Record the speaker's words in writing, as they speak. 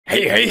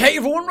Hey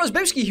everyone,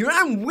 Razzbowski here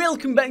and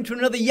welcome back to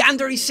another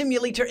Yandere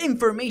Simulator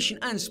information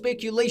and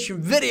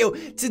speculation video.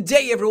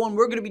 Today everyone,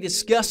 we're going to be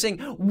discussing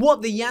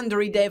what the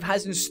Yandere Dev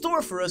has in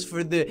store for us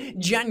for the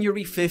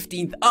January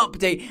 15th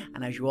update.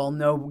 And as you all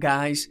know,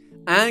 guys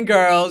and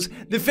girls,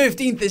 the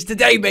 15th is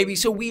today, baby,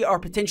 so we are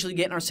potentially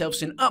getting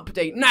ourselves an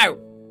update. Now,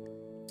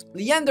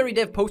 the Yandere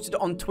Dev posted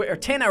on Twitter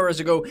 10 hours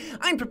ago,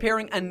 I'm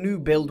preparing a new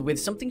build with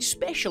something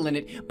special in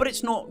it, but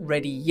it's not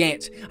ready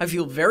yet. I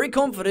feel very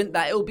confident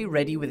that it'll be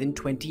ready within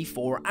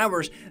 24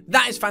 hours.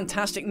 That is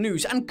fantastic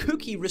news, and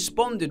Cookie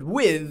responded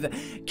with,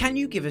 can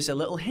you give us a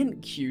little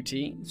hint,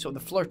 cutie? So the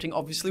flirting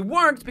obviously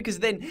worked, because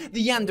then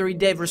the Yandere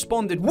Dev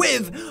responded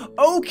with,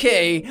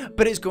 okay,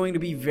 but it's going to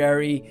be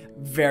very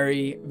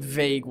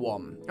vague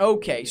one.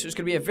 Okay, so it's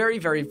going to be a very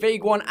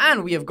vague one,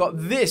 and we have got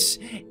this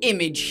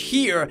image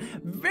here.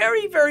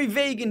 Very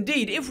vague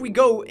indeed. If we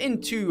go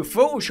into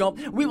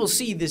Photoshop, we will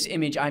see this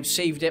image. I've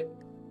saved it.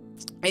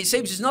 It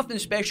saves us nothing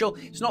special.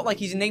 It's not like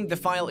he's named the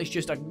file. It's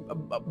just a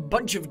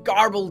bunch of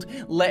garbled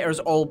letters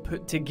all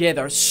put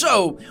together.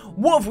 So,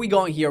 what have we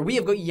got here? We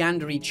have got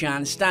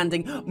Yandere-Chan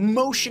standing,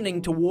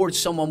 motioning towards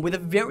someone with a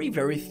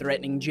very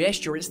threatening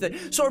gesture. It's the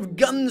sort of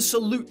gun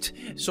salute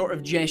sort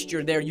of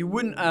gesture there. You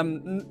wouldn't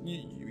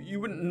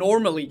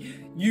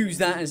normally use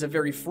that as a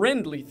very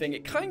friendly thing.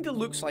 It kind of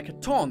looks like a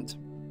taunt.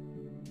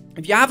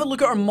 If you have a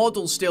look at her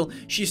model still,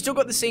 she's still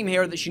got the same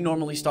hair that she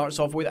normally starts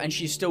off with, and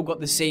she's still got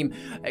the same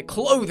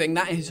clothing.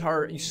 That is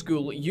her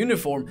school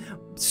uniform.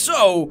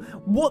 So,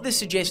 what this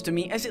suggests to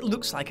me is it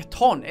looks like a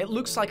taunt. It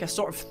looks like a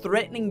sort of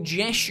threatening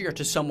gesture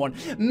to someone.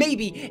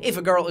 Maybe if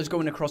a girl is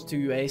going across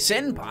to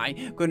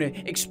senpai, going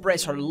to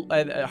express her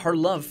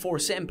love for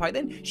senpai,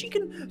 then she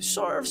can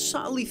sort of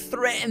subtly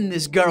threaten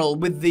this girl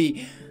with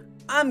the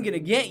I'm gonna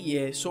get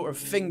you sort of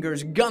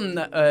fingers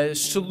gun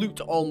salute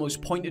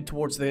almost pointed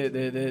towards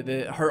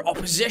her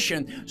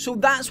opposition. So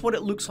that's what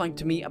it looks like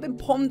to me. I've been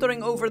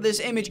pondering over this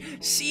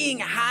image, seeing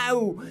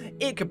how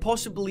it could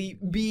possibly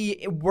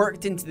be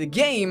worked into the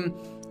game.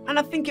 And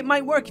I think it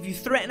might work if you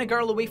threaten a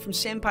girl away from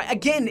senpai.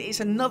 Again,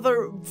 it's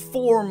another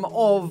form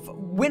of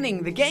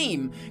winning the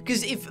game.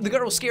 Because if the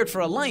girl's scared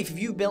for her life, if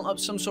you built up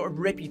some sort of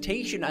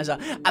reputation as a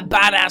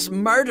badass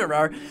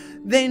murderer,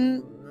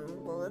 then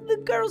the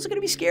girls are going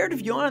to be scared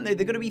of you, aren't they?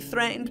 They're going to be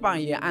threatened by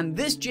you, and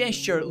this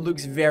gesture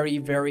looks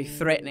very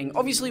threatening.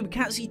 Obviously, we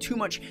can't see too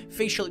much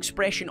facial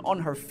expression on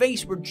her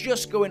face. We're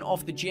just going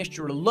off the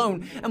gesture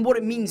alone and what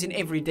it means in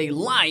everyday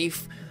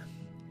life.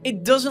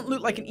 It doesn't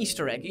look like an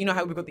Easter egg. You know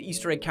how we've got the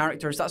Easter egg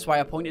characters? That's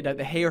why I pointed out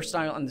the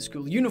hairstyle and the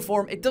school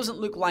uniform. It doesn't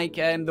look like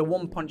the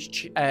One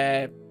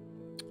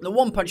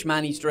Punch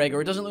Man Easter egg,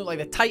 or it doesn't look like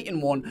the Titan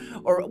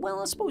one, or,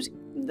 well, I suppose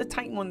the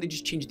Titan one, they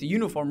just changed the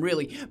uniform,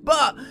 really.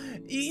 But,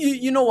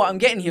 you know what I'm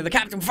getting here. The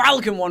Captain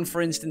Falcon one,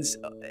 for instance,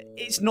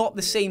 it's not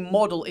the same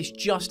model, it's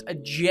just a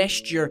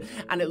gesture,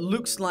 and it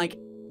looks like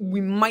we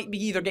might be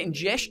either getting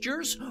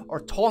gestures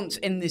or taunts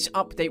in this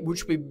update,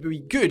 which would be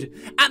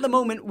good. At the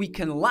moment, we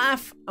can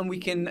laugh and we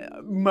can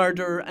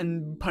murder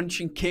and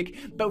punch and kick,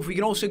 but if we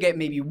can also get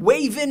maybe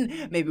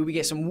waving, maybe we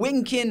get some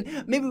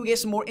winking, maybe we get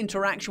some more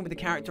interaction with the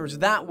characters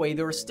that way.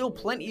 There are still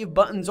plenty of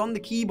buttons on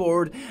the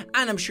keyboard,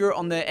 and I'm sure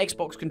on the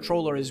Xbox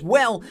controller as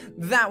well,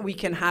 that we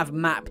can have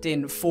mapped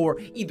in for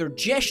either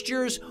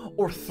gestures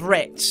or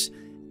threats.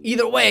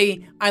 Either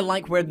way, I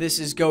like where this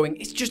is going.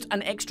 It's just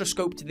an extra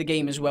scope to the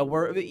game as well,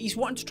 where he's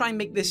wanting to try and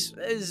make this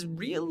as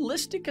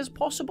realistic as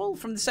possible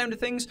from the sound of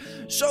things.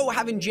 So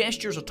having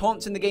gestures or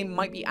taunts in the game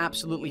might be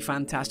absolutely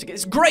fantastic.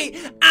 It's great,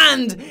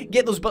 and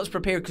get those butts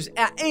prepared, because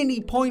at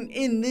any point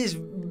in this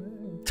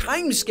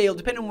time scale,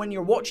 depending on when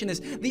you're watching this,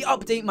 the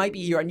update might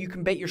be here, and you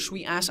can bet your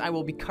sweet ass I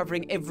will be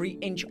covering every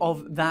inch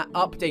of that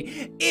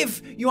update.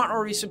 If you aren't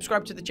already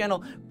subscribed to the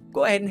channel,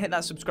 go ahead and hit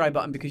that subscribe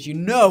button, because you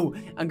know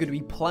I'm going to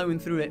be plowing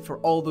through it for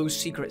all those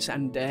secrets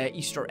and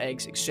Easter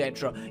eggs,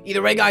 etc.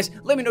 Either way, guys,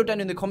 let me know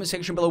down in the comment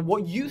section below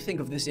what you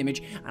think of this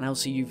image, and I'll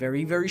see you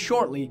very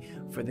shortly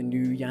for the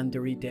new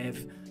Yandere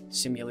Dev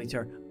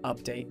Simulator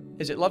update.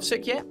 Is it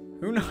LoveSick yet?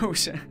 Who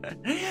knows?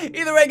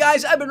 Either way,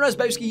 guys, I've been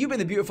Razzbowski, you've been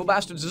the beautiful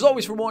bastards as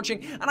always for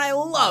watching, and I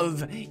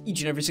love each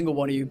and every single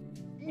one of you.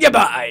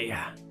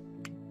 Goodbye!